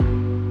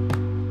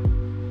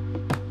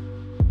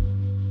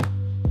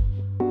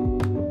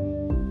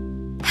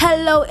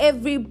Hello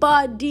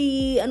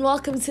everybody and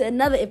welcome to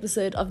another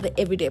episode of the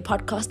Everyday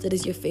Podcast. That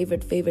is your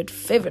favorite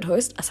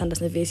host, Asanda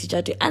Snevesi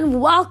Jatu, and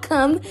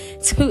welcome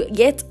to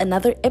yet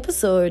another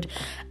episode.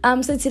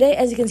 So today,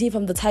 as you can see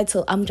from the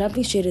title, I'm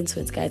jumping straight into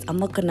it, guys. I'm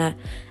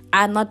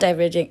not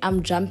diverging.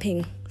 I'm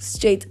jumping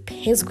straight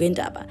past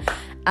Gwendaba.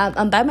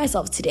 I'm by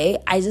myself today.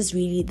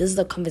 this is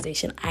a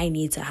conversation I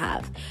need to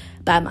have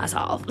by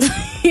myself.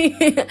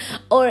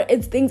 Or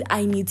it's things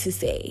I need to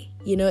say,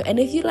 and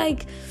if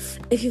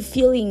you're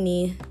feeling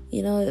me,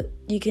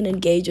 you can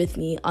engage with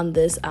me on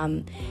this.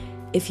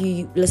 If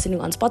you're listening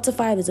on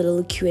Spotify, there's a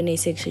little Q&A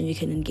section. You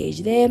can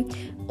engage there.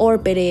 Or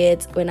better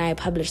yet, when I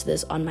publish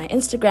this on my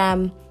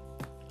Instagram,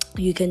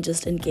 you can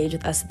just engage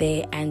with us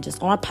there and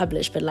just not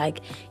publish, but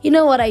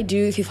what I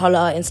do. If you follow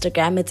our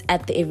Instagram, it's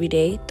at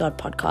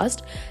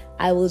theeveryday.podcast.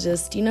 I will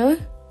just,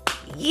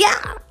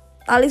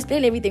 I'll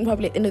explain everything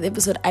probably at the end of the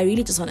episode. I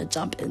really just want to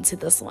jump into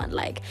this one.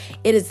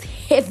 It is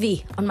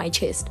heavy on my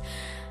chest.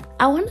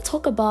 I want to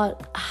talk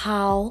about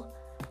how,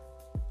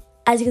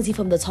 as you can see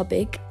from the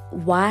topic,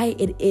 why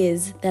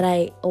is it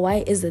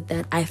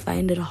that I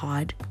find it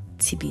hard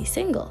to be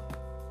single?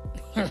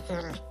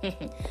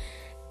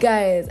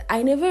 Guys,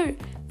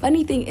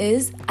 funny thing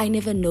is, I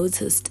never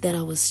noticed that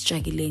I was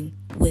struggling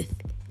with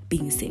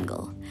being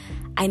single.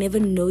 I never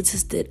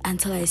noticed it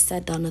until I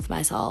sat down with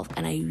myself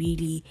and I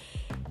really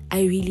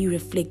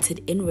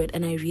reflected inward,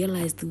 and I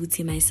realized,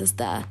 Luti, my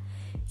sister,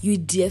 you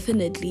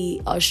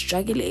definitely are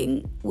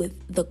struggling with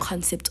the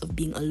concept of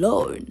being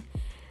alone.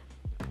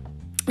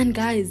 And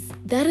guys,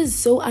 that is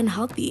so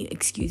unhealthy.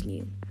 Excuse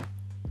me.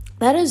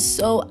 That is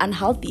so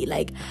unhealthy.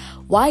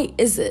 Why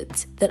is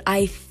it that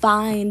I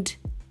find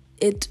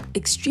it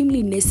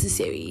extremely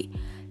necessary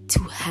to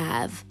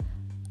have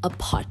a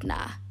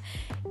partner?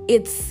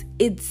 It's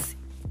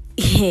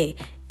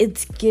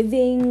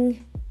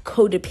giving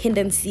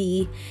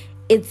codependency.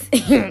 It's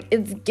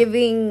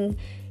giving,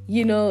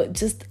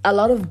 just a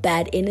lot of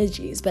bad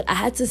energies. But I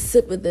had to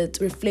sit with it,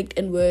 reflect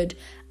inward.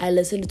 I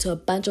listened to a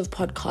bunch of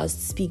podcasts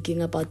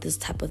speaking about this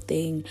type of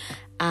thing.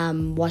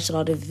 Watched a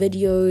lot of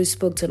videos,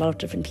 spoke to a lot of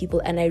different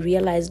people, and I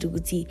realized,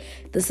 Uguti,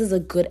 this is a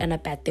good and a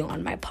bad thing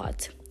on my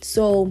part.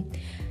 So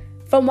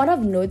from what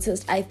I've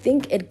noticed, I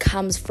think it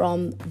comes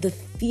from the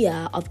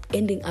fear of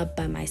ending up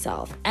by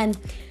myself. And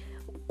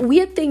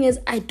weird thing is,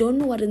 I don't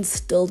know what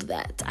instilled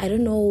that. I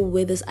don't know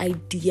where this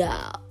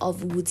idea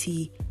of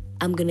Wuti,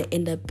 I'm gonna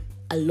end up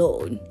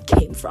alone,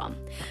 came from.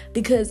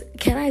 Because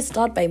can I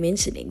start by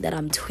mentioning that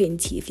I'm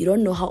 20? If you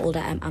don't know how old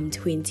I am, I'm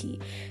 20.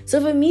 So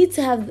for me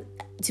to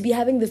be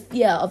having the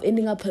fear of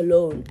ending up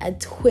alone at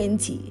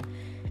 20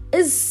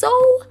 is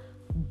so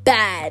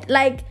bad.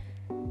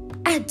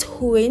 At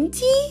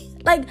 20,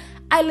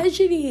 I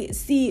literally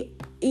see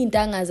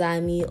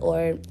Intangazami,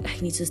 or I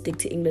need to stick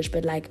to English,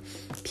 but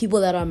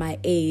people that are my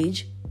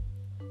age,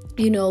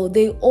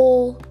 they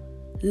all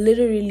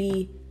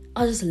literally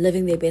are just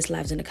living their best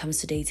lives when it comes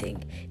to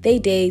dating. They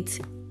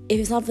date. If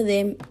it's not for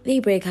them, they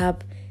break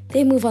up.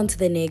 They move on to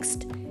the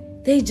next.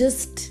 They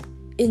just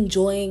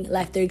enjoying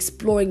life. They're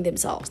exploring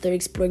themselves. They're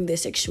exploring their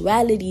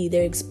sexuality.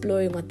 They're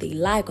exploring what they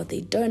like, what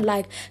they don't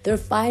like. They're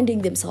finding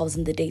themselves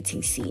in the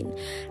dating scene,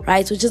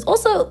 right? Which is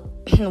also,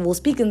 we'll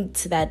speak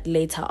into that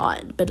later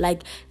on, but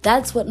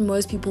that's what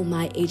most people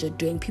my age are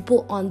doing.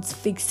 People aren't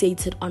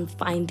fixated on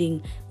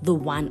finding the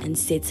one and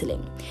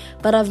settling.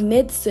 But I've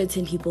met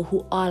certain people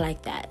who are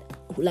like that,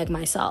 like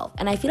myself,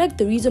 and I feel like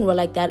the reason we're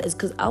like that is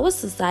because our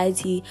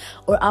society,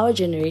 or our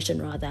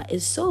generation rather,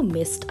 is so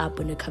messed up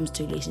when it comes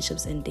to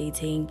relationships and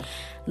dating.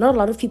 Not a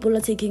lot of people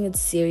are taking it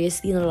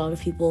seriously. Not a lot of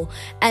people,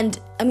 and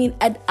I mean,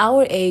 at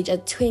our age,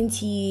 at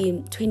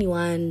 20,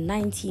 21,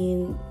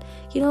 19,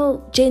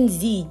 Gen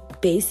Z,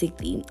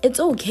 basically, it's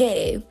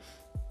okay,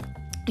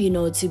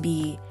 to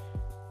be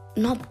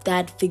not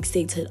that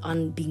fixated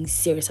on being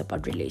serious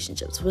about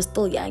relationships. We're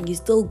still young. You're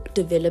still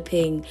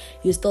developing.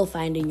 You're still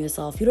finding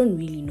yourself. You don't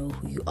really know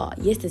who you are.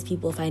 Yes, there's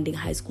people finding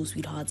high school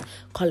sweethearts,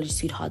 college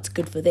sweethearts.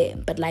 Good for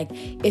them. But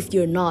if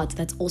you're not,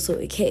 that's also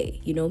okay,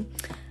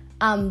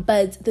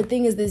 But the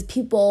thing is, there's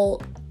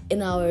people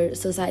in our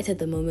society at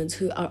the moment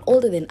who are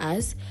older than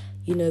us,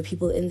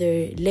 people in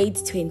their late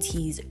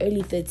 20s,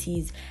 early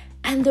 30s,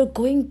 and they're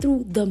going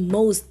through the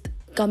most.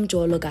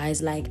 Kamjolo,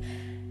 guys,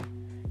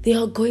 they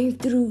are going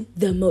through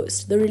the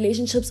most. The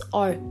relationships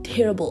are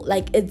terrible.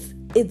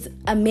 It's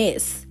a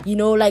mess.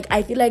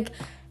 I feel like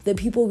the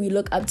people we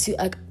look up to,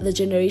 the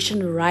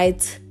generation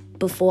right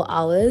before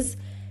ours,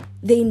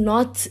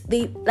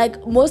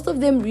 most of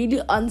them really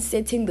aren't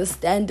setting the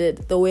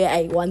standard the way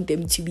I want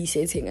them to be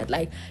setting it.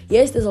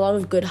 Yes, there's a lot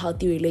of good,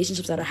 healthy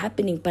relationships that are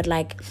happening, but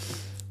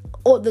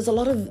there's a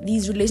lot of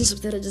these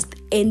relationships that are just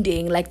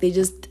ending. They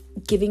just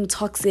giving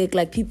toxic,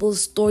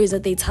 people's stories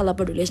that they tell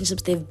about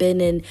relationships they've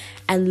been in,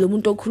 and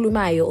Lumunto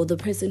Kulumayo, or the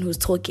person who's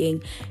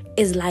talking,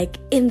 is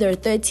in their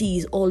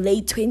 30s or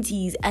late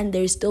 20s, and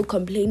they're still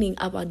complaining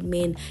about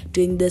men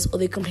doing this, or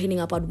they're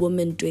complaining about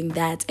women doing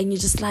that, and you're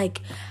just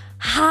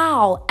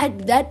How?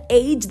 At that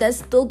age, that's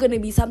still going to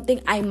be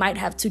something I might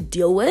have to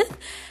deal with.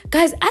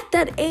 Guys, at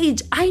that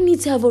age, I need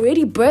to have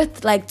already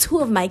birthed like 2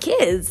 of my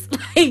kids.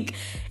 Like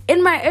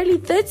in my early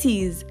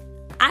 30s,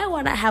 I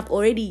want to have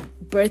already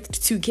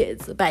birthed 2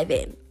 kids by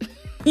then.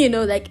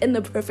 Like in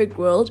the perfect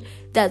world,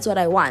 that's what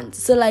I want.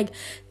 So like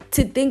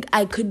to think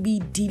I could be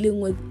dealing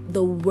with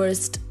the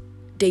worst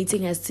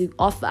dating has to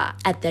offer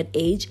at that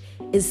age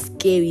is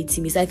scary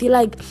to me. So I feel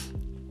like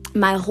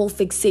my whole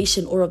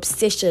fixation or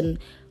obsession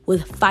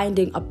with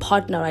finding a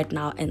partner right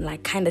now and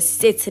like kind of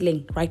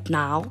settling right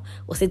now,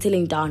 or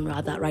settling down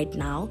rather right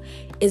now,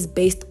 is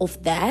based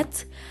off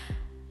that.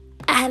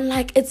 And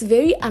like it's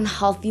very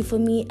unhealthy for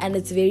me, and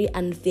it's very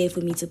unfair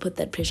for me to put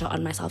that pressure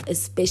on myself,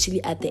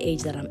 especially at the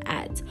age that I'm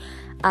at,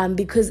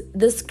 because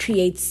this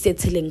creates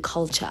settling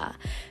culture,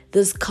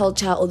 this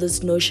culture or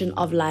this notion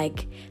of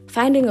like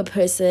finding a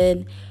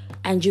person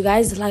and you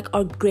guys like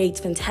are great,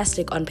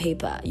 fantastic on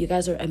paper, you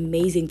guys are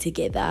amazing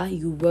together,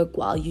 you work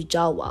well, you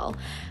gel well,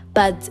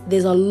 but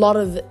there's a lot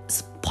of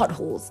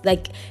potholes,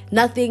 like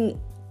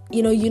nothing,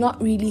 you're not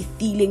really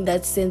feeling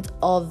that sense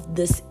of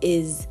this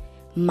is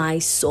my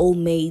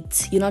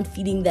soulmate. You're not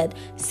feeling that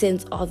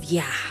sense of,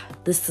 yeah,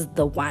 this is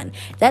the one.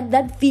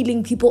 That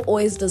feeling people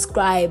always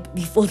describe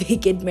before they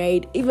get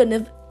married, even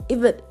if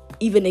it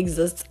even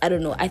exists. I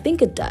don't know. I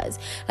think it does.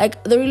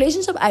 Like the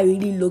relationship I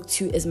really look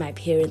to is my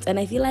parents, and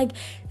I feel like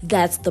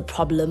that's the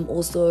problem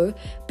also,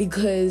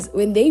 because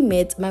when they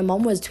met, my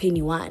mom was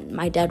 21,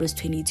 my dad was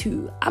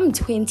 22. I'm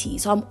 20,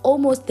 so I'm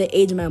almost the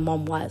age my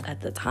mom was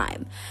at the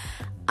time.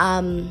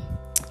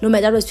 No, my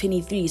dad was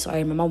 23.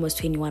 Sorry, my mom was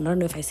 21. I don't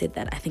know if I said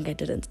that. I think I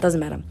didn't. Doesn't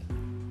matter.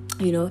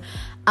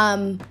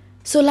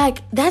 So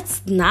like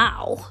that's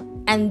now.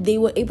 And they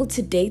were able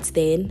to date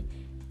then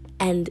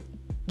and,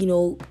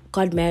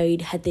 got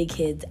married, had their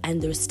kids,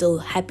 and they're still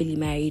happily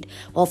married.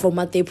 Well, from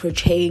what they're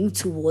portraying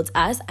towards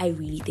us, I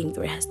really think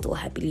they're still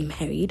happily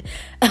married.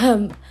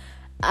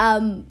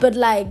 But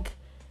like,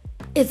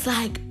 it's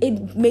like,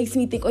 it makes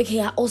me think,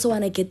 okay, I also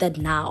want to get that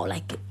now.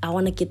 Like, I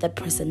want to get that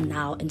person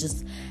now and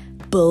just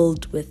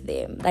build with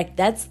them. Like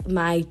that's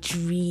my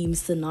dream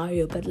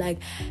scenario. But like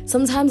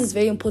sometimes it's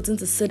very important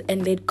to sit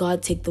and let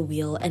God take the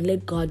wheel and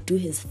let God do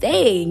his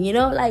thing,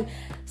 like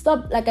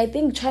stop. Like I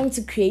think trying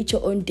to create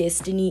your own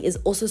destiny is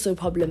also so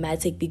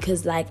problematic,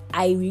 because like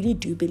I really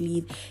do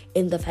believe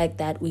in the fact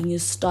that when you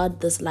start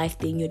this life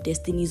thing, your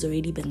destiny's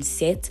already been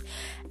set.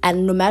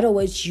 And no matter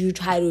what you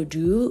try to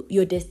do,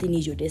 your destiny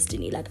is your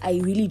destiny. Like, I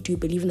really do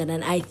believe in that.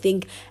 And I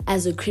think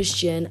as a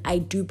Christian, I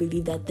do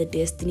believe that the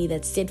destiny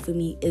that's set for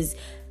me is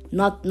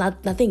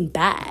nothing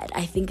bad.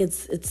 I think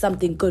it's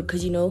something good,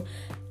 because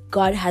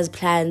God has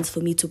plans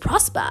for me to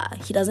prosper.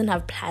 He doesn't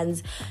have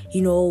plans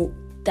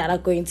that are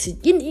going to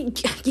you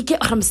get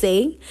what I'm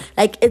saying.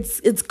 Like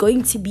it's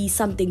going to be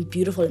something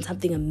beautiful and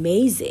something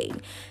amazing,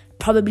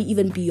 probably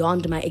even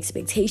beyond my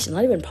expectations.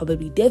 Not even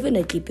probably,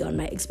 definitely beyond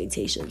my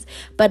expectations.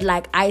 But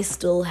like I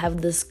still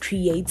have this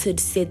created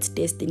set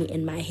destiny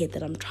in my head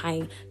that I'm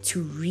trying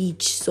to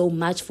reach so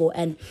much for.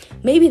 And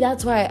maybe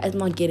that's why I'm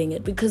not getting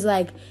it, because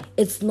like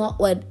it's not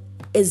what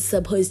is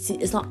supposed to,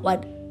 it's not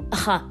what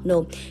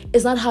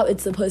it's not how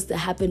it's supposed to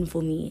happen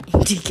for me.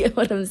 Do you get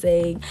what I'm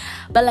saying?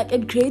 But like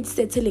it creates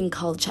settling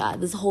culture,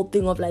 this whole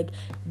thing of like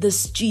the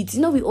streets.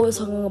 We always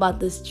talking about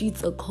the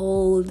streets are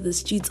cold, the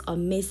streets are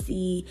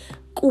messy,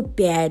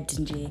 bad.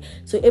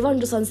 So everyone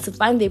just wants to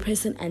find their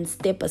person and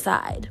step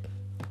aside.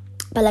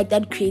 But like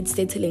that creates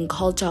settling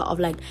culture of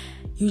like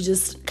you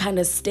just kind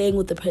of staying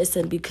with the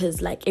person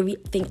because like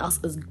everything else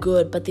is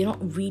good, but they're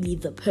not really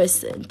the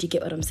person. Do you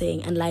get what I'm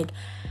saying? And like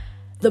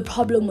the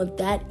problem with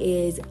that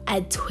is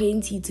at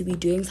 20 to be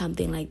doing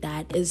something like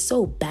that is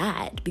so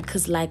bad,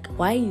 because like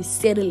why are you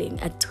settling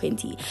at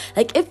 20?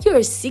 Like if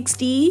you're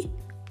 60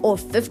 or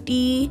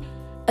 50,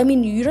 I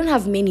mean, you don't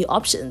have many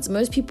options.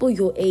 Most people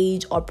your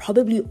age are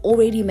probably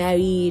already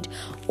married,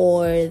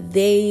 or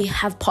they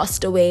have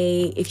passed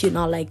away if you're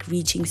not like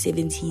reaching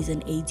 70s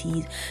and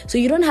 80s. So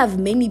you don't have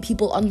many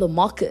people on the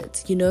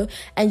market,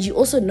 and you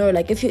also know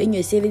like if you're in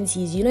your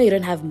 70s, you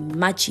don't have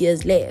much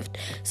years left.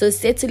 So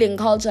settling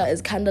culture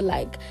is kind of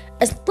like,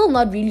 it's still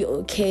not really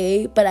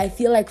okay, but I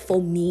feel like for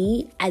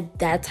me at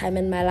that time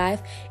in my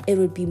life, it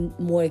would be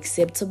more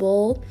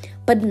acceptable.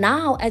 But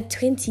now at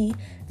 20,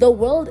 the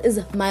world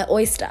is my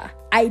oyster.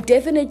 I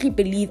definitely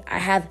believe I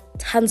have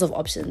tons of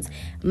options.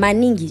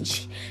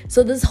 Maningi.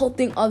 So this whole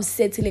thing of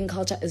settling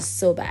culture is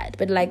so bad.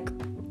 But like,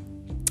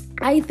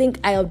 I think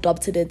I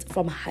adopted it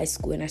from high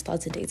school, and I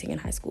started dating in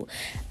high school.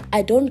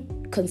 I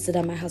don't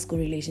consider my high school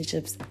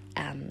relationships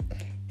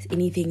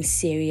anything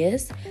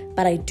serious,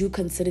 but I do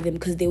consider them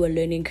because they were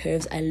learning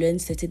curves. I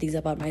learned certain things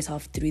about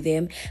myself through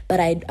them, but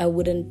I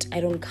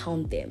don't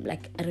count them.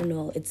 Like, I don't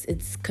know,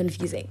 it's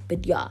confusing.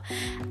 But yeah,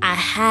 I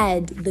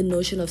had the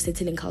notion of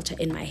settling culture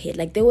in my head.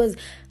 Like there was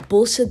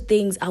bullshit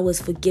things I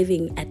was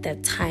forgiving at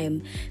that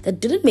time that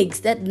didn't make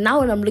that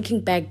now when I'm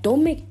looking back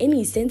don't make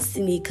any sense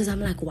to me, because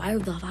I'm like, why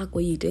the fuck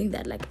were you doing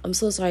that? Like, I'm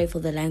so sorry for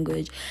the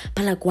language,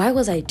 but like, why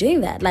was I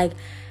doing that? Like,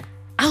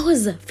 I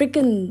was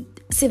freaking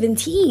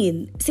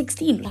 17,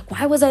 16. Like,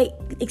 why was I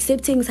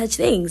accepting such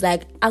things?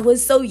 Like, I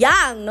was so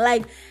young.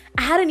 Like,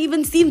 I hadn't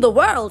even seen the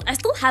world. I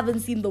still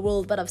haven't seen the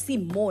world, but I've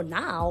seen more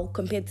now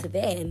compared to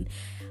then.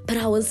 But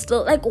I was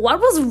still like, what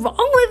was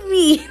wrong with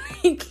me?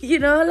 Like, you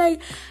know,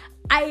 like,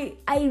 I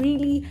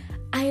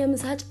am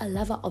such a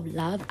lover of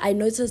love. I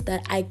noticed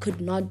that I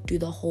could not do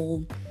the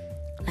whole,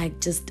 like,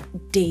 just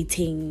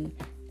dating,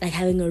 like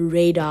having a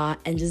radar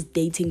and just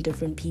dating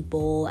different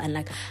people, and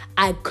like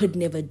I could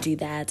never do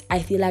that. I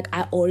feel like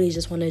I always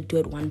just want to do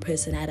it one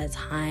person at a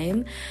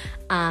time.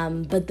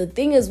 But the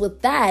thing is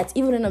with that,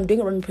 even when I'm doing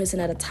it one person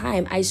at a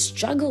time, I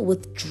struggle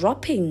with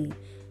dropping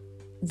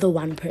the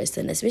one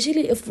person,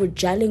 especially if we're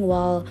gelling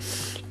well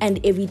and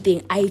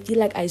everything. I feel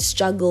like I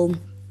struggle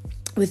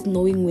with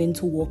knowing when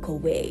to walk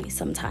away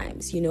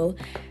sometimes, you know?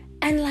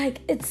 And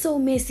like, it's so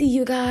messy,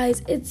 you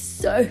guys. It's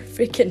so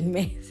freaking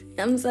messy.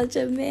 I'm such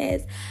a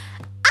mess.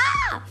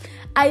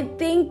 I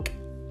think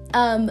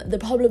the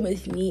problem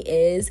with me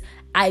is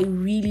I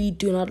really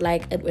do not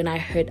like it when I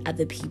hurt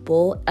other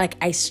people. Like,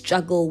 I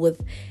struggle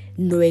with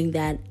knowing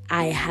that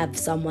I have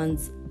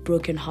someone's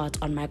broken heart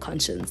on my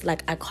conscience.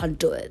 Like, I can't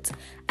do it.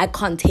 I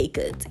can't take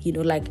it. You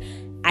know, like,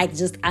 I'm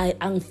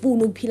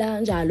funu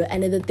pila njalo.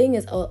 And then the thing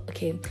is,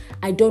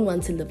 I don't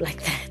want to live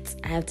like that.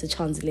 I have to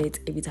translate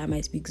every time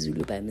I speak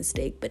Zulu by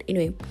mistake. But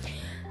anyway,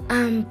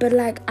 but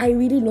like, I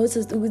really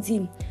noticed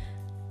Uguti,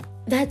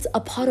 that's a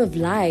part of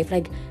life.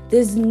 Like,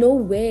 there's no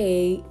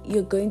way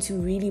you're going to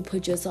really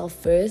put yourself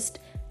first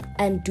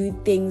and do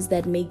things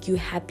that make you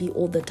happy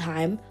all the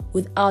time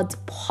without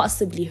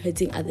possibly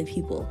hurting other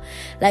people.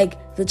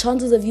 Like, the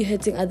chances of you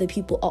hurting other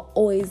people are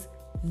always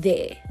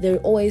there. They're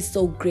always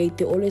so great.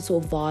 They're always so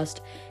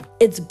vast.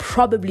 It's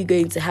probably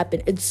going to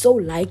happen. It's so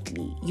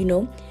likely, you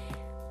know?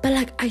 But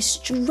like, I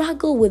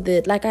struggle with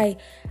it. Like, I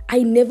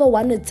never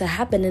want it to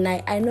happen. And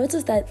I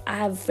noticed that I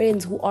have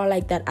friends who are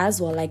like that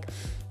as well. Like,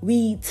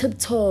 we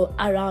tiptoe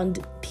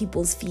around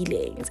people's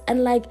feelings.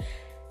 And like,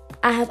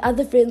 I have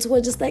other friends who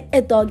are just like,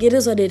 dog, it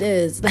is what it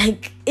is.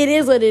 Like, it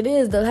is what it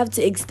is. They'll have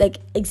to accept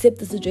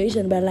the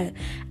situation. But like,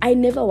 I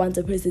never want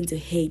a person to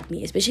hate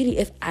me, especially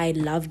if I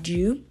loved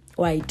you,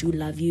 or I do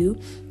love you,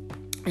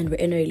 and we're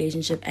in a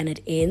relationship and it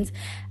ends.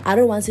 I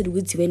don't want it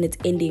when it's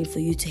ending for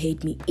you to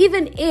hate me.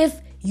 Even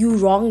if you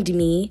wronged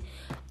me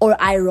or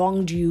I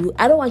wronged you,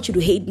 I don't want you to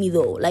hate me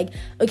though. Like,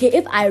 okay,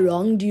 if I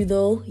wronged you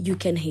though, you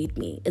can hate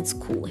me. It's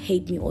cool.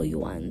 Hate me all you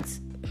want.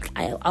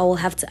 I will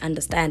have to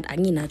understand. I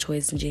need no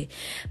choice, nje.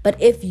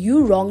 But if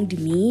you wronged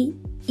me,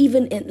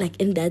 even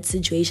in that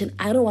situation,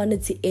 I don't want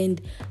it to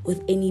end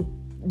with any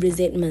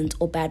resentment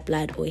or bad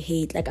blood or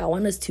hate. Like, I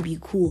want us to be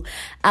cool.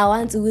 I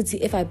want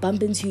to if I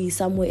bump into you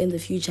somewhere in the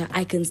future,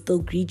 I can still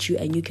greet you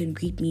and you can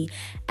greet me,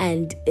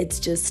 and it's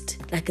just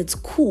like, it's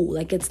cool.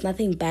 Like, it's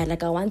nothing bad.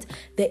 Like, I want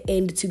the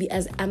end to be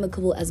as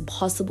amicable as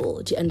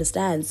possible. Do you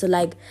understand? So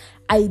like,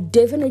 I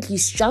definitely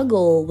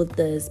struggle with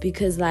this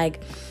because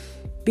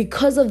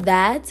of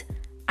that,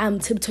 I'm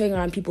tiptoeing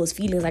around people's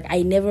feelings. Like,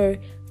 I never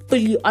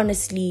fully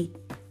honestly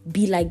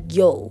be like,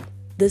 yo,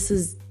 this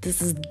is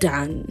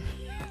done.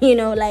 You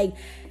know, like,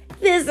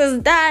 this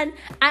is done.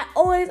 I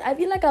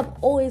feel like I've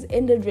always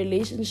ended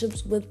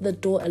relationships with the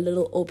door a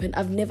little open.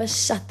 I've never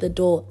shut the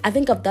door. I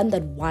think I've done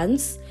that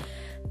once,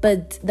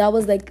 but that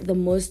was like the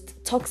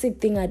most toxic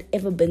thing I'd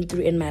ever been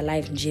through in my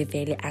life.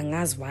 And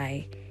that's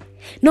why.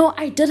 No,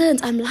 I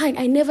didn't. I'm lying.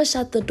 I never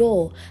shut the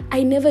door.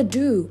 I never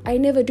do.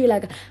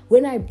 Like,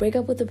 when I break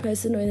up with a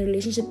person or when a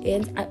relationship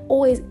ends, I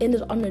always end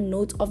it on a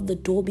note of the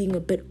door being a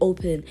bit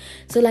open.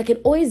 So like,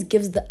 it always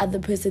gives the other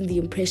person the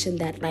impression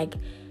that like,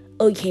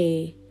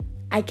 okay,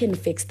 I can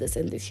fix this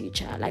in the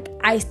future. Like,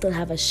 I still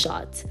have a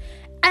shot.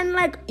 And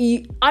like,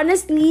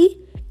 honestly,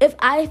 if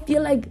I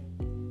feel like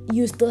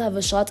you still have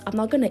a shot, I'm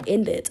not going to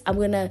end it. I'm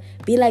going to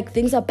be like,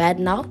 things are bad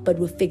now, but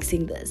we're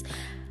fixing this.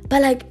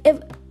 But like, if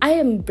I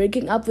am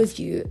breaking up with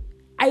you,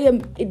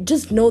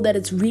 just know that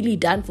it's really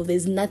done for.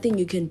 There's nothing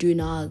you can do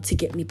now to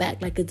get me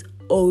back. Like, it's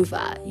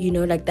over, you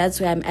know, like, that's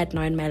where I'm at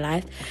now in my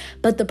life.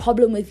 But the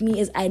problem with me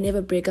is I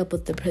never break up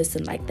with the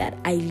person like that.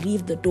 I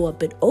leave the door a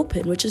bit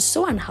open, which is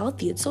so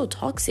unhealthy. It's so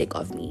toxic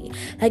of me.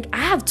 Like, I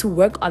have to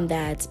work on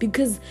that,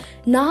 because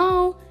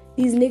now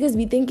these niggas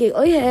be thinking,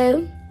 oh yeah,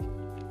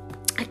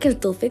 I can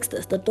still fix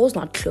this. The door's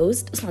not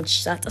closed. It's not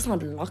shut. It's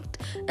not locked.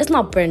 It's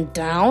not burned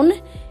down.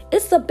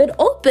 It's a bit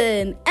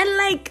open. And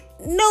like,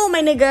 no,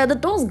 my nigga, the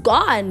door's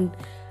gone.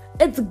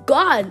 It's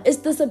gone. It's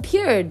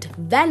disappeared.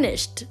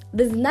 Vanished.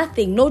 There's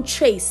nothing. No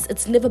trace.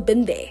 It's never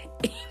been there.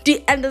 Do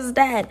you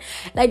understand?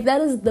 Like,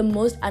 that is the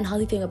most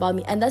unhealthy thing about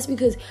me. And that's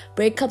because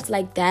breakups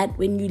like that,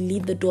 when you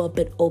leave the door a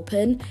bit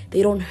open,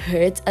 they don't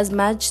hurt as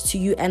much to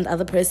you and the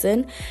other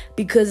person.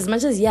 Because as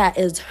much as, yeah,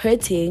 it's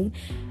hurting,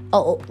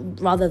 or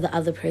rather the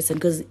other person,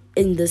 because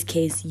in this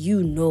case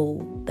you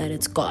know that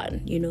it's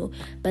gone,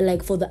 but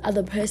like for the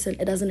other person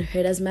it doesn't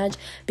hurt as much,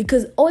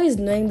 because always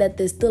knowing that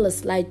there's still a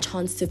slight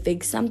chance to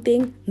fix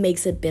something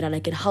makes it better.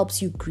 Like it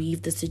helps you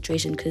grieve the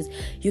situation, because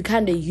you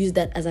kind of use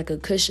that as like a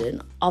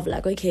cushion of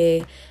like,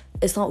 okay,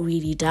 it's not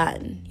really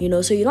done,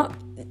 so you're not,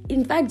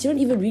 in fact, you don't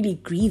even really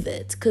grieve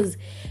it, because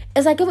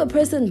it's like if a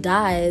person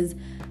dies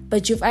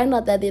but you find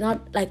out that they're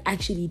not like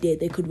actually dead,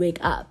 they could wake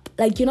up,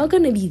 like you're not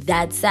gonna be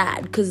that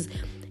sad, because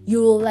you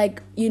will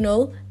like,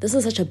 this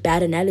is such a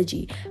bad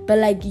analogy, but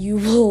like you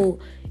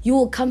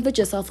will comfort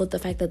yourself with the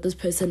fact that this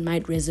person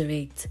might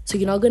resurrect, so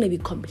you're not gonna be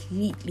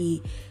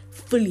completely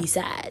fully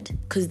sad,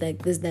 because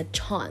like there's that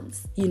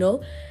chance,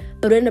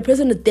 but when the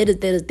person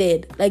is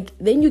dead, like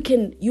then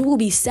you will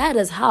be sad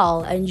as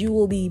hell and you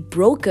will be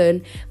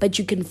broken, but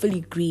you can fully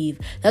grieve.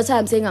 That's why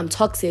I'm saying I'm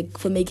toxic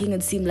for making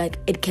it seem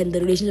like the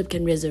relationship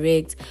can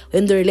resurrect,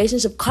 when the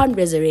relationship can't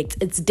resurrect.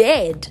 It's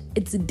dead,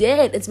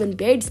 it's been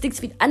buried 6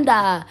 feet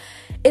under,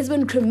 it's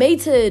been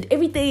cremated,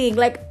 everything.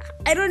 Like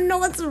I don't know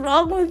what's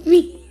wrong with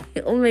me.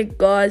 Oh my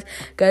gosh,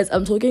 guys,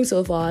 I'm talking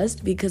so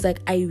fast because like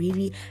I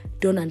really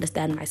don't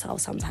understand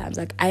myself sometimes.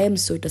 Like I am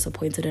so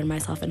disappointed in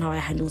myself and how I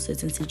handle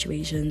certain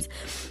situations.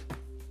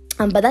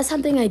 But that's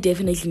something I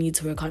definitely need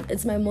to work on.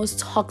 It's my most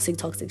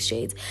toxic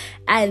shades.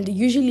 And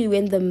usually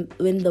when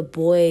the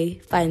boy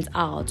finds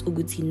out,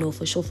 Uguti, no,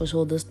 for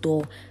sure, this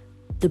door,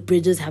 the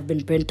bridges have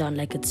been burnt down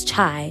like it's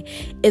chai,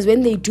 is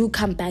when they do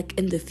come back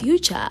in the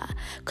future.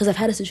 Because I've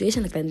had a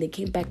situation like that, and they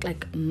came back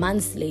like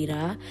months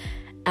later.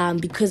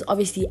 Because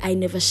obviously I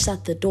never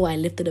shut the door, I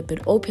left it a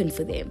bit open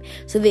for them,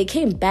 so they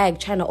came back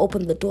trying to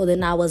open the door.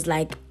 Then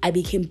I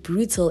became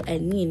brutal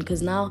and mean,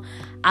 because now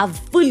I've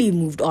fully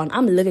moved on,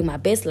 I'm living my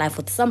best life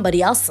with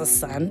somebody else's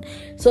son.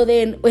 So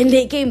then when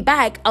they came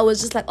back, I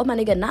was just like, oh my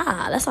nigga,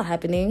 nah, that's not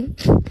happening.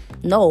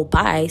 No,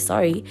 bye,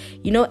 sorry,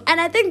 and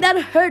I think that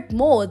hurt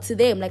more to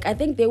them. Like I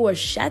think they were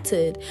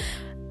shattered,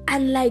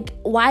 and like,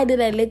 why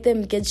did I let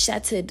them get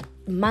shattered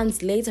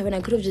months later when I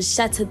could have just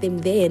shattered them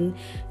then?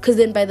 Because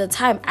then by the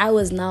time I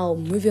was now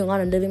moving on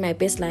and living my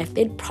best life,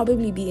 they'd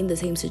probably be in the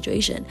same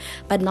situation.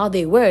 But now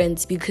they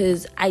weren't,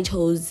 because I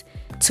chose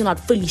to not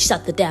fully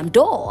shut the damn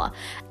door.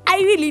 I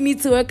really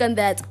need to work on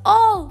that.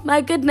 Oh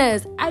my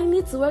goodness, I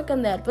need to work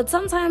on that. But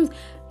sometimes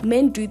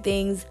men do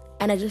things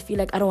and I just feel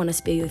like I don't want to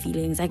spare your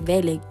feelings. Like,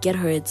 they're like, get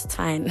hurt, it's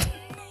fine.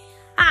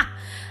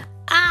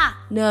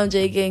 No, I'm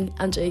joking.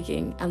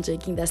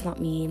 That's not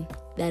me.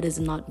 That is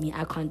not me.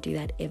 I can't do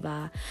that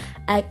ever.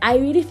 I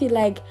really feel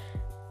like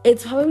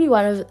it's probably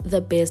one of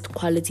the best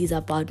qualities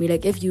about me.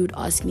 Like, if you would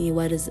ask me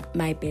what is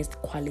my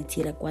best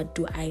quality, like what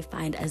do I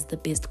find as the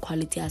best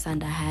quality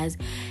Asanda has,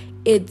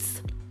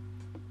 it's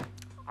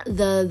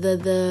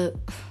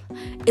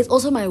it's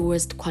also my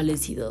worst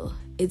quality though.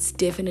 It's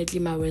definitely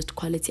my worst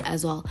quality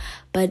as well.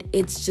 But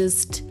it's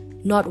just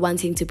not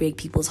wanting to break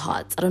people's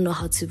hearts. I don't know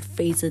how to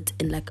phrase it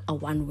in like a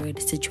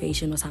one-word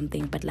situation or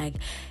something, but like,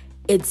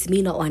 it's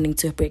me not wanting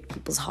to break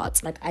people's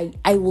hearts. Like,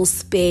 I will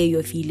spare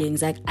your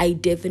feelings. Like, I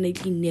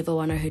definitely never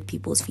want to hurt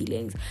people's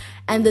feelings.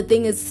 And the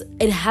thing is,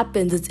 it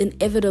happens. It's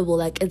inevitable.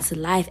 Like, it's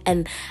life.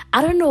 And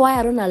I don't know why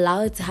I don't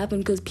allow it to happen,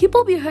 because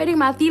people be hurting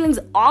my feelings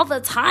all the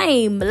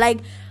time. Like,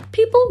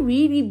 people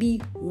really be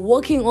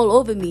walking all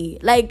over me.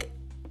 Like,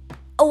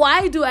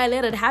 why do I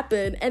let it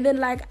happen? And then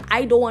like,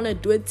 I don't want to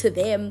do it to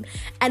them.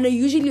 And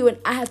usually when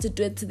I have to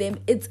do it to them,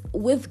 it's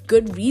with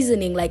good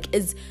reasoning. Like,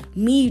 it's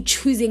me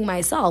choosing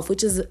myself,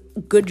 which is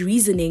good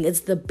reasoning.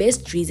 It's the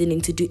best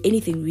reasoning to do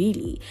anything,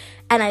 really.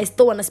 And I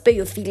still want to spare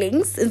your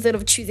feelings instead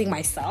of choosing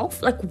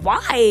myself. Like,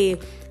 why?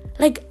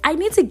 Like, I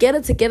need to get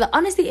it together.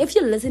 Honestly, if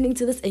you're listening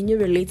to this and you're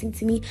relating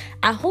to me,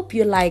 I hope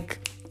you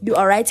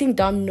are writing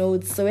down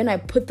notes, so when I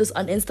put this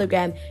on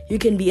Instagram, you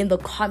can be in the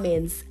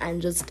comments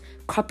and just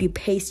copy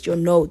paste your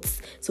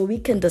notes so we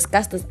can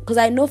discuss this, because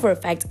I know for a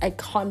fact I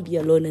can't be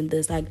alone in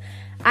this. Like,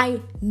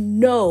 I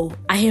know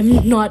I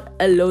am not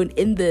alone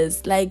in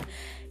this. Like,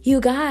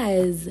 you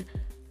guys,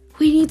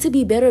 we need to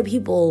be better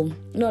people.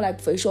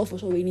 Like, for sure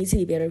we need to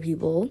be better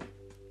people.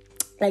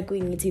 Like, we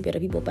need to be better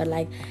people. But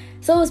like,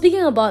 so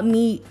speaking about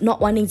me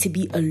not wanting to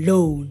be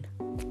alone,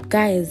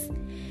 guys.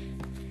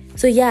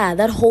 So yeah,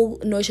 that whole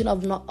notion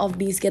of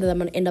being scared that I'm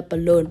gonna end up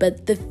alone.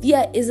 But the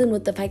fear isn't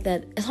with the fact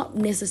that it's not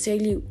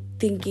necessarily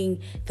thinking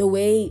the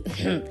way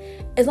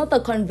it's not the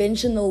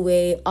conventional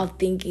way of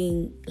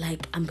thinking,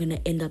 like, I'm gonna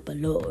end up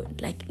alone.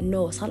 Like,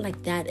 no, it's not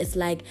like that. It's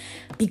like,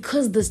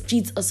 because the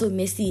streets are so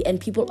messy and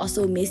people are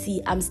so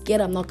messy, I'm scared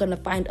I'm not gonna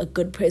find a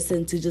good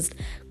person to just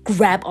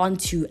grab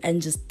onto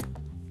and just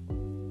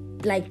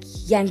like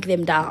yank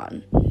them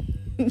down.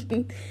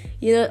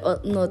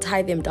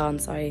 Tie them down,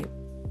 sorry.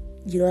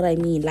 You know what I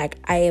mean? Like,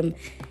 I am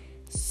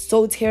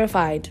so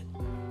terrified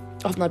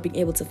of not being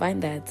able to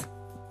find that.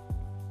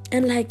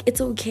 And like, it's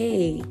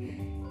okay.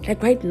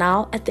 Like, right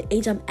now, at the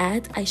age I'm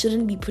at, I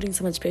shouldn't be putting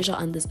so much pressure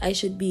on this. I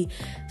should be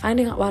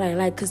finding out what I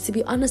like. Because to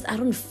be honest, I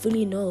don't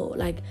fully know.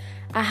 Like,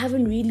 I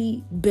haven't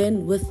really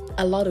been with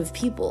a lot of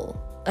people.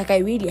 Like, I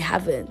really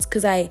haven't.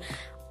 Because I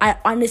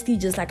honestly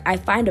just, like, I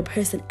find a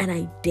person and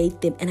I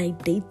date them. And I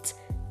date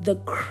the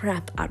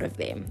crap out of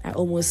them. I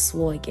almost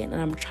swore again,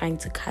 and I'm trying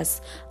to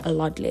cuss a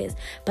lot less.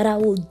 But I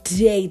will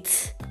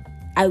date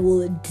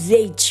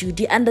you.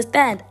 Do you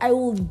understand? I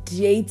will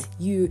date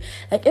you.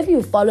 Like, if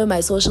you follow my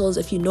socials,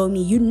 if you know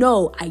me, you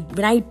know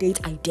when I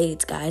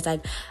date, guys.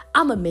 Like,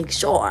 I'ma make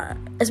sure,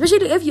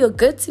 especially if you're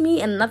good to me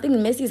and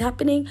nothing messy is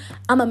happening,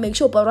 I'ma make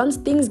sure. But once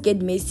things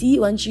get messy,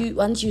 once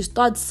you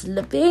start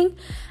slipping,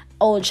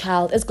 oh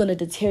child, it's gonna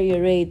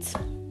deteriorate.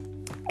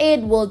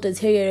 It will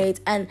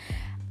deteriorate. And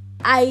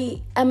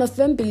I am a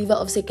firm believer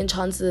of second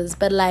chances,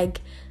 but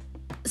like,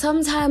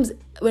 sometimes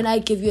when I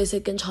give you a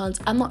second chance,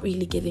 I'm not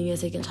really giving you a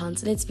second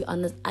chance. Let's be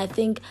honest. I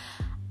think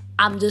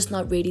I'm just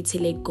not ready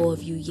to let go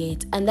of you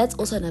yet. And that's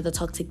also another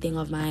toxic thing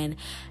of mine.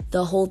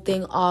 The whole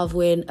thing of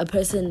when a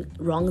person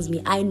wrongs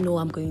me, I know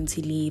I'm going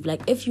to leave.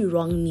 Like, if you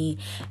wrong me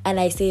and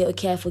I say,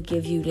 okay, I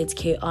forgive you, let's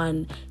carry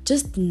on,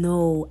 just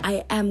know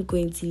I am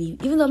going to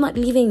leave. Even though I'm not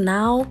leaving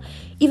now,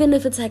 even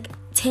if it's like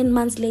 10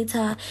 months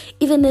later,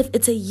 even if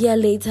it's a year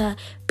later,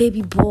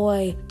 baby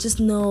boy, just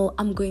know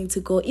I'm going to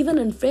go. Even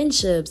in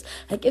friendships,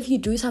 like, if you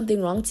do something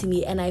wrong to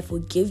me and I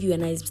forgive you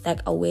and I'm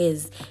like,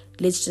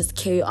 let's just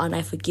carry on,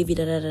 I forgive you,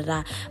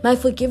 my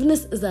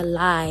forgiveness is a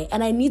lie,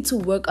 and I need to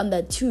work on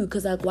that too,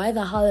 because like, why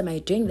the hell am I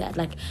doing that?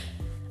 Like,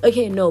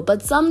 okay, no,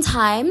 but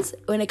sometimes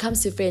when it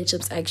comes to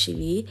friendships,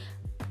 actually,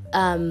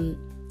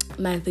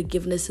 my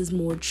forgiveness is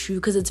more true,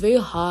 because it's very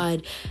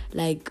hard,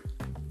 like,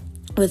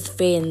 with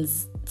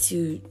friends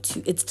to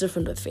it's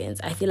different with friends.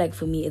 I feel like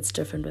for me it's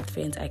different with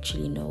friends.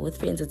 Actually, no, with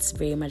friends it's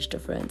very much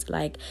different.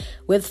 Like,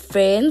 with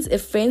friends,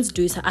 if friends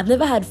do so, I've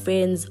never had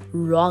friends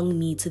wrong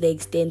me to the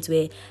extent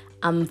where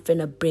I'm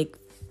finna break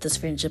this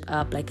friendship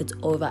up, like it's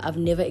over. I've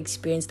never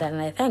experienced that,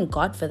 and I thank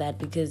God for that,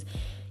 because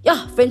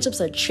friendships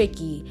are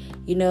tricky,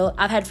 you know.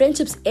 I've had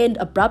friendships end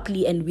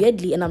abruptly and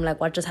weirdly, and I'm like,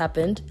 what just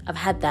happened? I've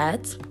had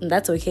that, and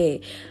that's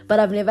okay.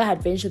 But I've never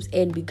had friendships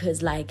end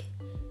because, like,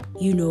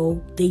 you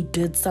know, they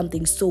did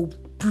something so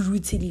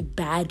brutally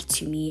bad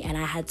to me and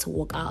I had to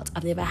walk out.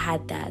 I've never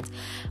had that.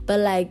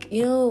 But like,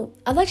 you know,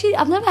 I've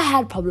never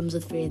had problems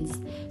with friends.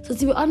 So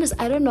to be honest,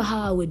 I don't know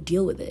how I would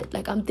deal with it.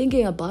 Like, I'm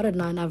thinking about it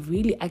now, and I've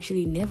really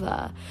actually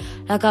never.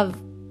 Like,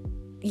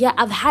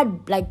 I've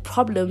had like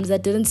problems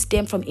that didn't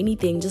stem from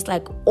anything, just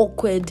like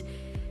awkward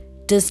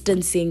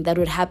distancing that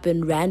would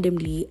happen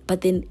randomly, but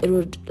then it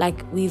would,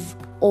 like, we've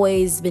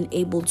always been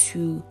able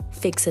to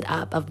fix it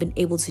up. I've been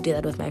able to do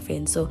that with my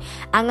friends. So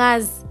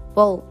angas,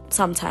 well,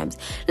 sometimes.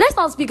 Let's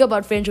not speak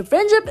about friendship.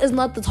 Friendship is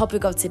not the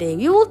topic of today.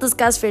 We will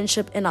discuss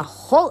friendship in a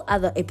whole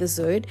other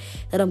episode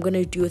that I'm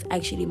gonna do with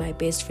actually my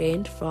best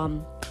friend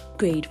from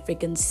grade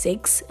freaking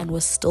 6, and we're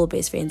still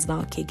best friends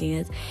now, kicking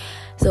it.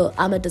 So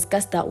I'm gonna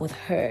discuss that with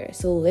her.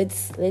 So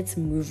let's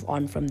move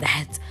on from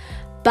that.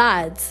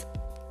 But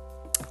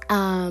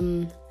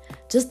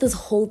just this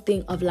whole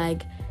thing of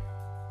like,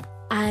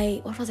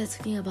 what was I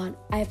talking about?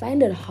 I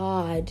find it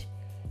hard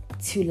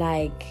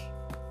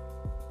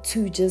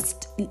to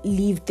just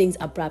leave things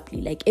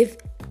abruptly. Like, if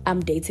I'm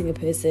dating a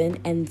person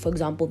and, for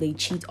example, they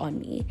cheat on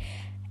me,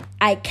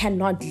 I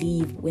cannot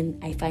leave when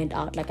I find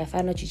out. Like, I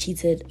find out you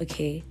cheated,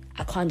 okay,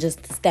 I can't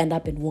just stand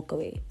up and walk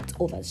away. It's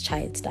over,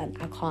 it's done.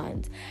 I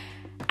can't.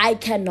 I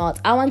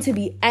cannot. I want to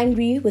be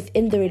angry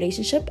within the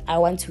relationship. I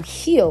want to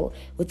heal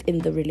within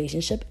the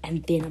relationship,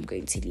 and then I'm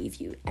going to leave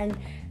you. And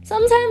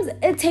sometimes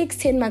it takes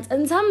 10 months,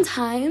 and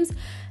sometimes,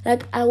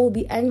 like, I will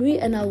be angry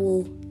and I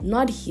will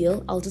not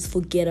heal. I'll just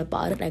forget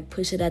about it, like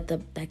push it at the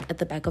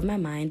back of my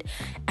mind,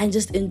 and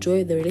just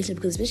enjoy the relationship.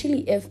 Because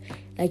especially if,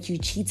 like, you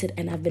cheated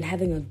and I've been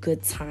having a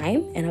good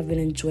time and I've been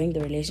enjoying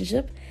the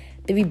relationship,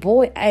 baby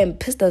boy, I am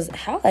pissed as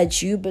hell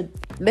at you, but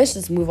let's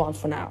just move on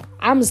for now.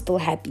 I'm still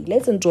happy.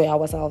 Let's enjoy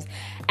ourselves.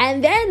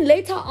 And then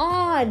later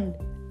on,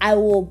 it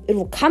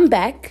will come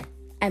back,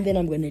 and then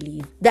I'm going to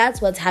leave.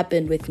 That's what's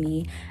happened with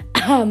me.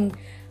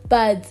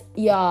 But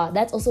yeah,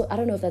 that's also, I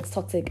don't know if that's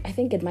toxic. I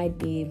think it might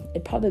be.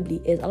 It probably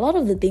is. A lot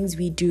of the things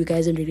we do,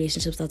 guys, in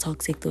relationships are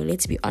toxic, though.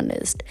 Let's be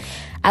honest.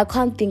 I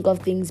can't think of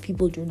things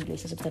people do in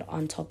relationships that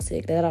aren't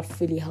toxic, that are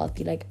fully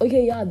healthy. Like,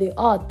 okay, yeah, there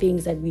are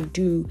things that we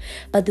do,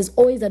 but there's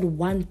always that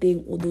one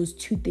thing or those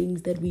two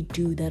things that we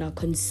do that are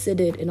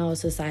considered in our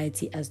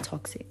society as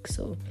toxic.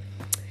 So,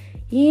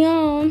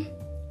 yeah.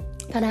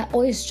 But I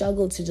always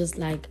struggle to just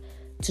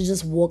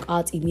walk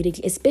out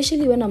immediately,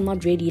 especially when I'm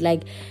not ready.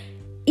 Like,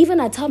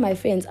 even I tell my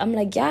friends, I'm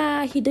like,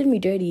 yeah, he did me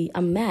dirty.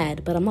 I'm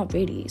mad, but I'm not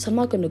ready. So I'm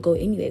not going to go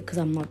anyway because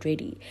I'm not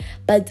ready.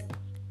 But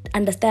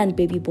understand,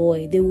 baby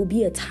boy, there will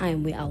be a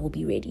time where I will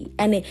be ready.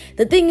 And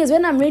the thing is,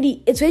 when I'm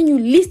ready, it's when you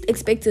least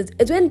expect it.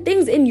 It's when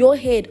things in your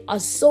head are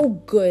so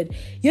good.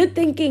 You're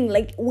thinking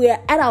like we're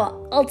at our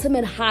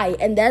ultimate high.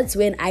 And that's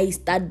when I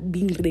start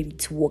being ready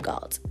to walk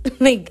out.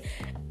 Like,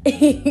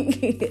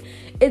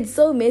 it's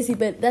so messy,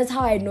 but that's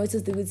how I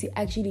noticed that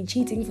actually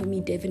cheating for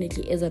me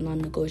definitely is a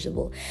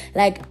non-negotiable.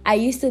 Like, I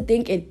used to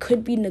think it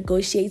could be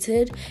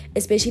negotiated,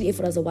 especially if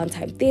it was a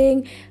one-time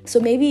thing. So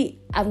maybe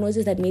I've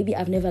noticed that maybe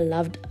I've never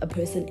loved a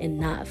person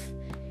enough.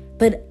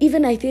 But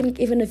I think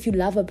even if you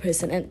love a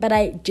person, but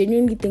I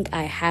genuinely think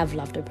I have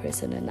loved a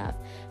person enough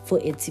for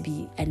it to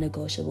be a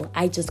negotiable.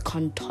 I just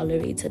can't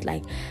tolerate it.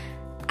 Like,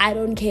 I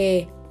don't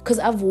care, because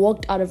I've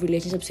walked out of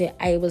relationships where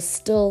I was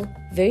still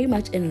very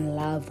much in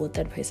love with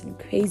that person,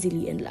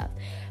 crazily in love,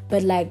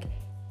 but like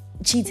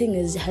cheating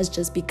has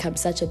just become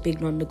such a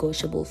big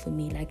non-negotiable for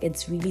me. Like,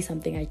 it's really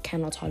something I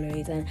cannot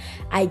tolerate. And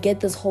I get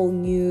this whole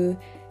new,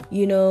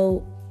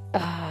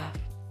 I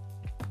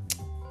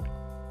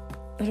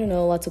don't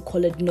know what to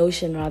call it,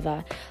 notion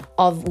rather,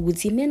 of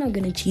men are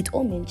gonna cheat,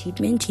 or men cheat,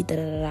 da,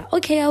 da, da.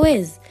 Okay,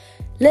 always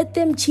let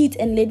them cheat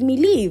and let me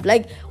leave.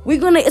 Like,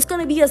 it's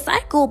gonna be a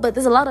cycle, but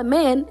there's a lot of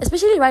men,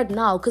 especially right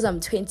now, because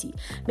I'm 20.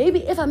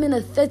 Maybe if I'm in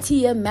a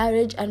 30-year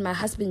marriage and my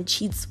husband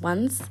cheats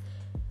once,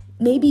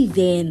 maybe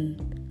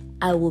then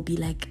I will be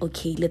like,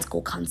 okay, let's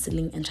go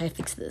counseling and try to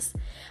fix this.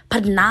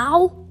 But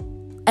now,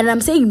 and I'm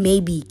saying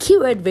maybe,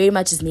 keyword very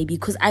much is maybe,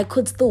 because I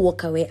could still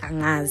walk away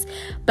angaz.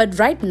 But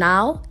right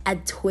now,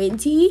 at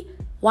 20,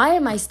 why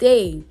am I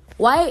staying?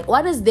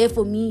 What is there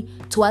for me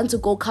to want to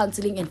go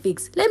counseling and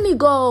fix? Let me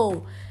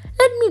go,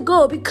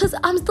 because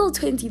I'm still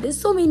 20.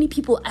 There's so many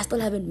people I still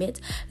haven't met.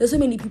 There's so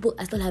many people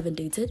I still haven't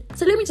dated.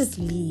 So let me just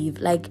leave.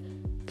 Like,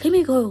 let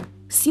me go.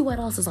 See what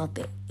else is out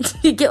there.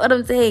 You get what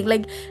I'm saying?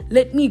 Like,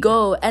 let me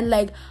go. And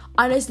like,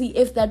 honestly,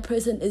 if that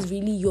person is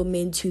really your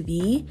meant to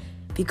be,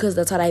 because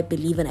that's what I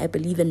believe in. I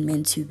believe in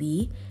meant to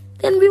be.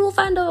 Then we will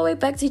find our way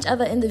back to each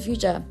other in the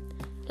future.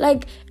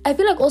 Like, I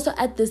feel like also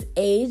at this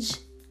age,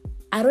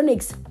 I don't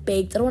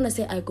want to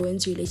say I go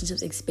into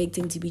relationships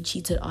expecting to be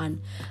cheated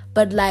on.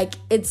 But like,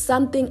 it's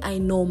something I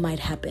know might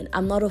happen.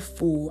 I'm not a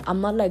fool.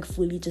 I'm not like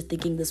fully just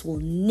thinking this will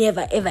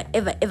never, ever,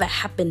 ever, ever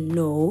happen.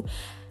 No.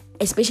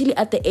 Especially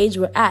at the age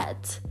we're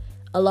at.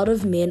 A lot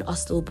of men are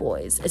still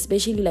boys.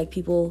 Especially like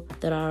people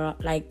that are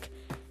like,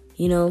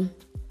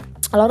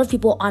 a lot of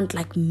people aren't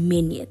like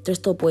men yet. They're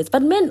still boys.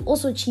 But men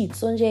also cheat.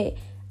 So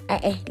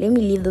let me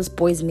leave this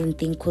boys men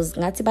thing, because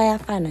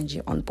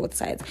on both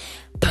sides.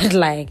 But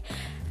like,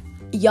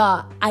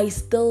 yeah, I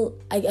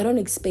don't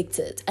expect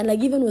it. And like,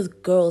 even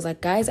with girls,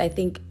 like guys, I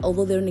think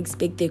although they don't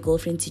expect their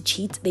girlfriend to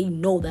cheat, they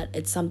know that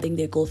it's something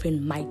their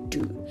girlfriend might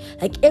do.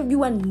 Like,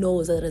 everyone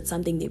knows that it's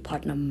something their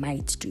partner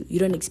might do. You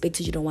don't expect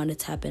it, you don't want it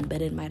to happen,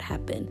 but it might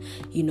happen,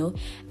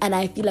 And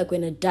I feel like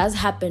when it does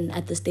happen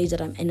at the stage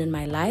that I'm in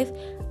my life,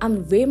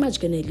 I'm very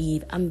much gonna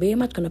leave. I'm very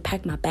much gonna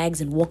pack my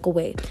bags and walk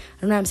away. I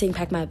don't know, I'm saying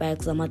pack my bags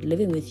because I'm not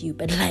living with you,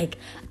 but like,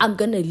 I'm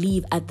gonna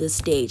leave at this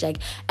stage. Like,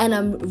 and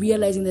I'm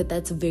realizing that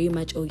that's very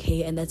much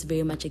okay. And that's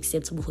very much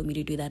acceptable for me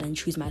to do that and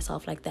choose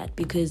myself like that,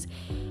 because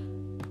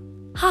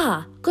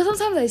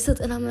sometimes I sit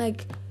and I'm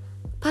like,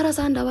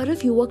 Parasanda, what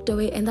if you walked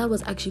away and that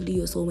was actually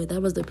your soulmate?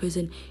 That was the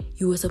person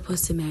you were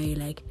supposed to marry.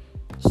 Like,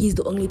 he's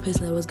the only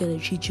person that was gonna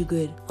treat you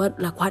good. What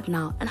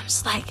now? And I'm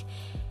just like,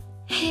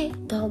 hey,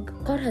 dog,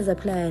 God has a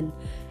plan.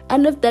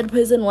 And if that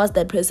person was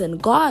that person,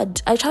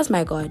 God, I trust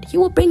my God, he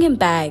will bring him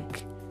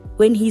back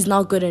when he's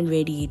not good and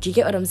ready. Do you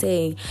get what I'm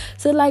saying?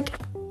 So like,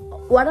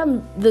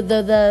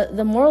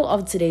 the moral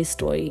of today's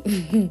story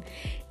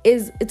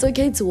is, it's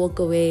okay to walk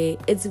away.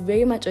 It's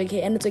very much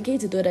okay, and it's okay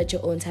to do it at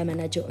your own time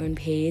and at your own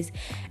pace.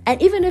 And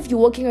even if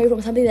you're walking away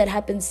from something that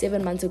happened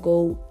 7 months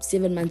ago,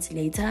 7 months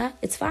later,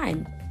 it's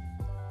fine.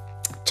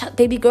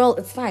 Baby girl,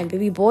 it's fine.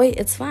 Baby boy,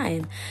 it's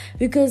fine.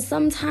 Because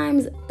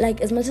sometimes,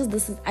 like, as much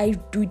as I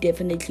do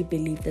definitely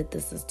believe that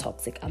this is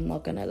toxic, I'm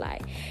not gonna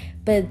lie.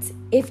 But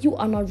if you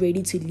are not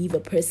ready to leave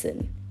a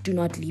person, do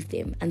not leave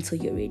them until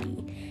you're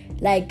ready.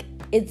 Like,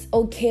 it's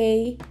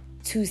okay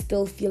to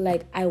still feel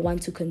like I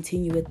want to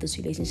continue with this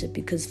relationship,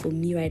 because for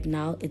me right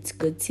now, it's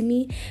good to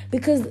me.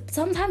 Because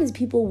sometimes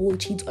people will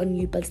cheat on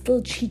you but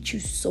still treat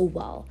you so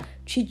well,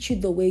 treat you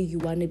the way you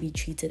want to be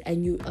treated,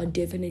 and you are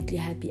definitely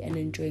happy and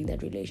enjoying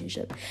that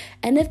relationship.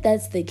 And if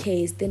that's the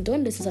case, then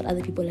don't listen to what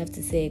other people have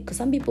to say, because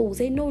some people will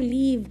say, no,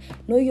 leave,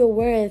 know your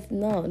worth.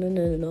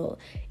 No.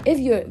 If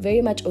you're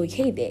very much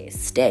okay there,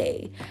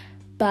 stay.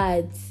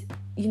 But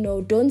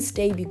don't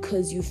stay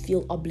because you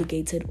feel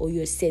obligated, or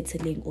you're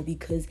settling, or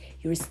because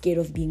you're scared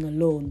of being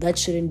alone. That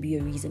shouldn't be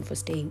a reason for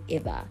staying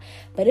ever.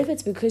 But if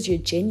it's because you're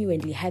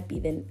genuinely happy,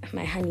 then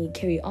my honey,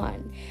 carry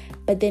on.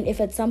 But then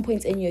if at some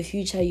point in your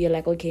future you're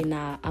like, okay,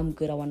 nah, I'm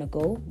good, I want to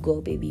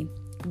go baby,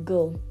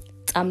 go.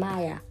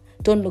 Amaya,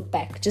 don't look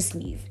back, just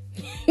leave.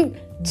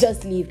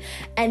 Just leave.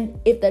 And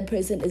if that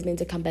person is meant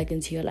to come back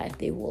into your life,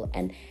 they will.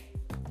 And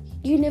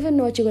you never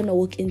know what you're going to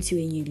walk into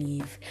when you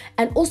leave.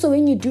 And also,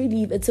 when you do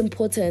leave, it's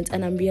important,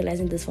 and I'm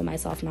realizing this for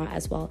myself now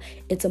as well,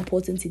 it's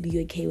important to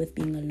be okay with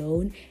being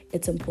alone.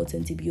 It's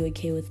important to be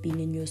okay with being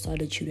in your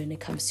solitude when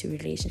it comes to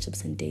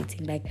relationships and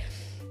dating. Like,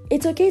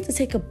 it's okay to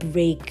take a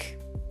break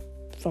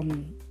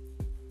from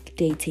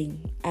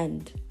dating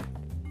and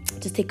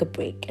just take a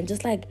break and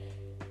just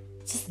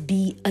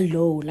be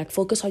alone. Like,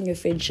 focus on your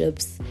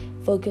friendships,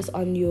 focus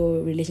on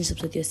your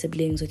relationships with your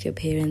siblings, with your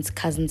parents,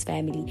 cousins,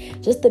 family,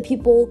 just the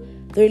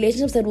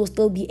relationships that will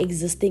still be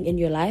existing in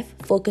your life.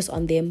 Focus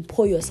on them,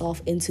 pour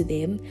yourself into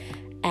them,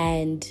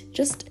 and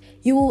just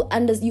you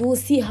will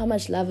see how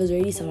much love is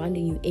already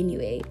surrounding you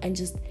anyway, and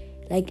just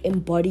like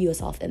embody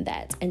yourself in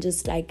that, and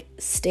just like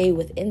stay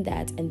within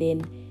that. And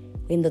then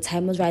when the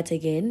time was right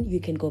again, you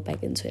can go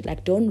back into it.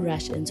 Like, don't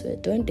rush into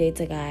it. Don't date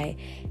a guy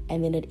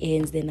and then it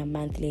ends, then a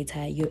month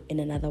later you're in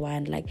another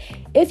one. Like,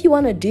 if you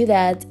want to do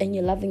that and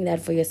you're loving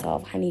that for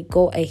yourself, honey,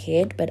 go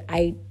ahead. But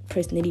I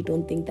personally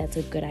don't think that's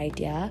a good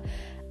idea.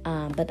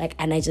 But like,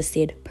 and I just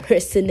said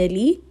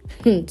personally,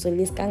 so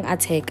let's gang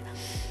attack.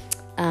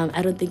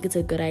 I don't think it's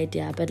a good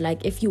idea. But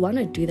like, if you want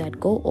to do that,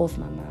 go off,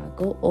 mama.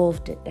 Go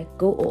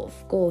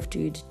off,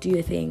 dude. Do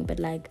your thing. But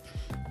like,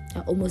 I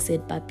almost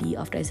said papi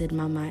after I said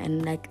mama,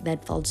 and like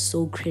that felt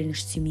so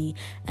cringe to me,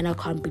 and I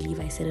can't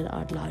believe I said it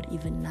out loud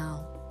even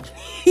now.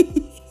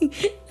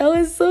 That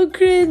was so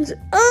cringe.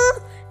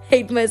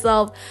 Hate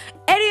myself.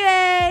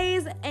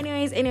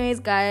 Anyways,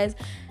 guys,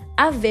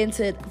 I've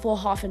vented for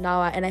half an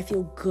hour and I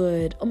feel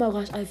good. Oh my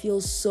gosh, I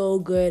feel so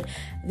good.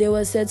 There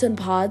were certain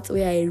parts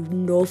where I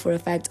know for a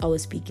fact I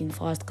was speaking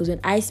fast, because when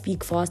I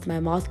speak fast,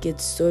 my mouth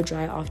gets so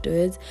dry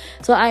afterwards.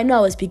 So I know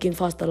I was speaking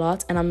fast a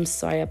lot, and I'm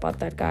sorry about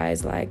that,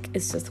 guys. Like,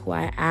 it's just who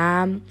I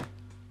am.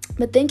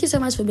 But thank you so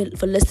much for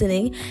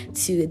listening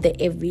to the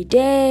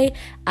Everyday.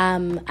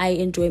 I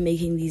enjoy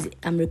making these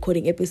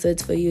recording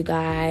episodes for you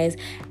guys,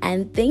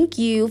 and thank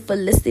you for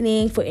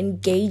listening, for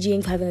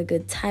engaging, for having a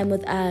good time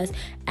with us,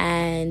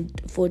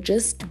 and for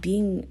just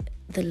being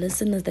the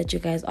listeners that you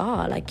guys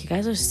are. Like, you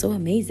guys are so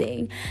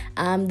amazing.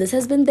 This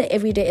has been the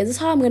Everyday. Is this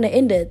how I'm gonna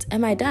end it?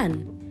 Am I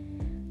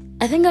done?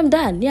 I think I'm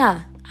done.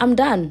 Yeah, I'm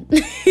done.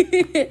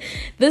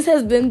 This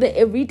has been the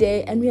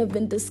Everyday, and we have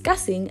been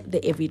discussing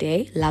the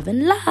everyday love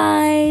and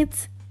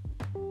light.